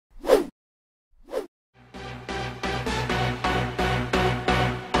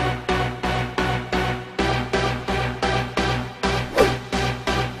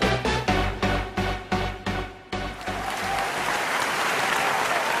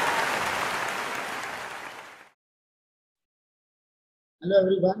Hello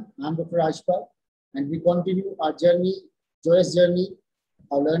everyone, I'm Dr. Rajpal and we continue our journey, joyous journey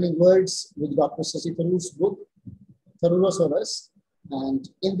of learning words with Dr. ShashiTharoor's book, Tharoorosaurus. And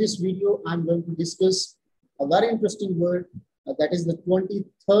in this video, I'm going to discuss a very interesting word that is the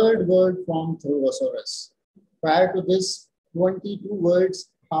 23rd word from Tharoorosaurus. Prior to this, 22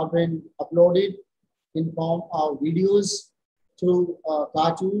 words have been uploaded in form of videos through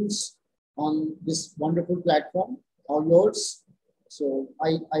cartoons on this wonderful platform, all yours. So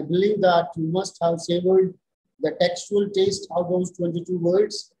I believe that you must have savored the textual taste of those 22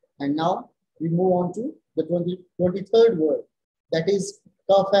 words. And now we move on to the 23rd word, that is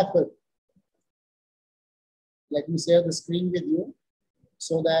Kerfuffle. Let me share the screen with you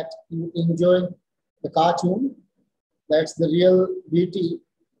so that you enjoy the cartoon. That's the real beauty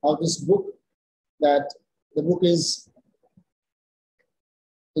of this book, that the book is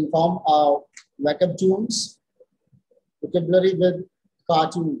in form of Vacbtoons, vocabulary with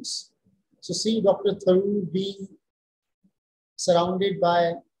cartoons. So see Dr. Tharoor being surrounded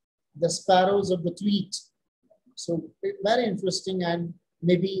by the sparrows of the tweet. So very interesting, and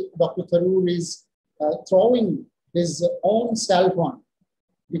maybe Dr. Tharoor is throwing his own self on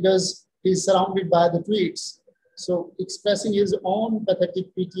because he's surrounded by the tweets. So expressing his own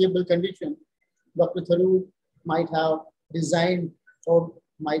pathetic, pitiable condition, Dr. Tharoor might have designed or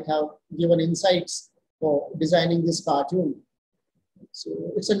might have given insights for designing this cartoon. So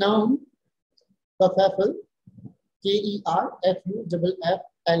it's a noun, Kerfuffle, Kerfuffle,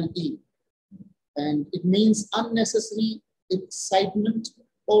 and it means unnecessary excitement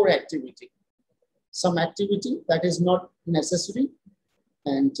or activity. Some activity that is not necessary,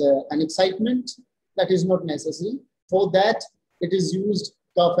 and an excitement that is not necessary. For that, it is used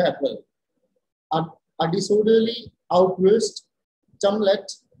Kerfuffle. A disorderly outburst,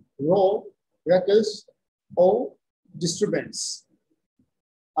 tumult, roar, ruckus, or disturbance.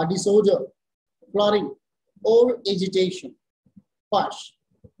 A disorder, flurry, or agitation. Push.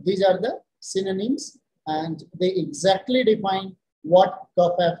 These are the synonyms, and they exactly define what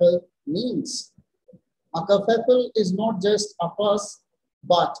Kerfuffle means. A Kerfuffle is not just a fuss,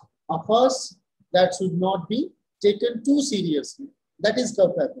 but a fuss that should not be taken too seriously. That is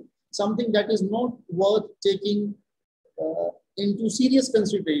Kerfuffle. Something that is not worth taking into serious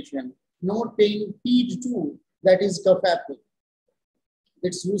consideration, not paying heed to, that is Kerfuffle.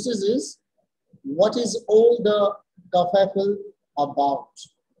 Its uses is, what is all the Kerfuffle about?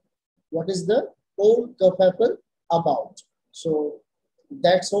 What is the whole Kerfuffle about? So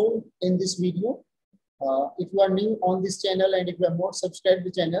that's all in this video. If you are new on this channel and if you have not subscribed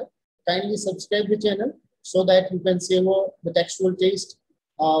the channel, kindly subscribe the channel so that you can savor the textual taste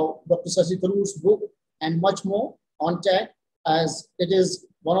of Dr. ShashiTharoor's book and much more on TEC, as it is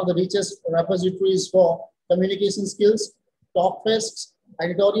one of the richest repositories for communication skills, talk fests,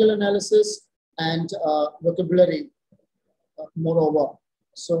 editorial analysis, and vocabulary moreover.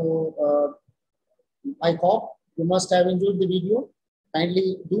 So I hope you must have enjoyed the video.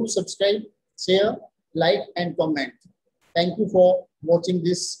 Kindly do subscribe, share, like, and comment. Thank you for watching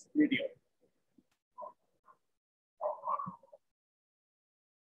this video.